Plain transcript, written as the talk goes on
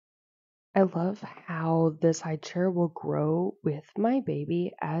I love how this high chair will grow with my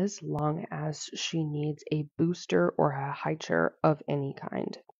baby as long as she needs a booster or a high chair of any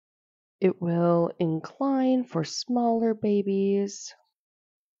kind. It will incline for smaller babies.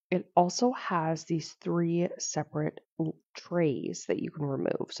 It also has these three separate trays that you can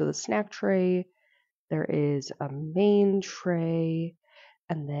remove. So the snack tray, there is a main tray,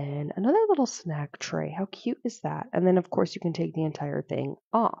 and then another little snack tray. How cute is that? And then, of course, you can take the entire thing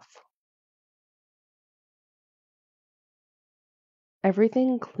off.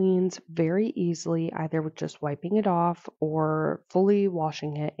 Everything cleans very easily, either with just wiping it off or fully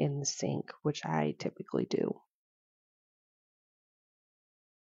washing it in the sink, which I typically do.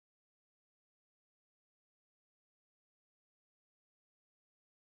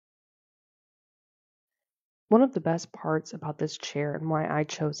 One of the best parts about this chair and why I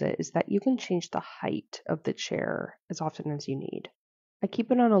chose it is that you can change the height of the chair as often as you need. I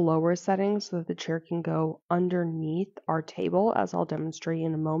keep it on a lower setting so that the chair can go underneath our table, as I'll demonstrate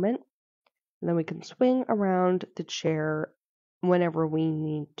in a moment. And then we can swing around the chair whenever we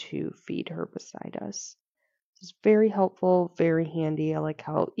need to feed her beside us. It's very helpful, very handy. I like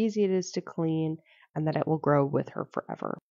how easy it is to clean and that it will grow with her forever.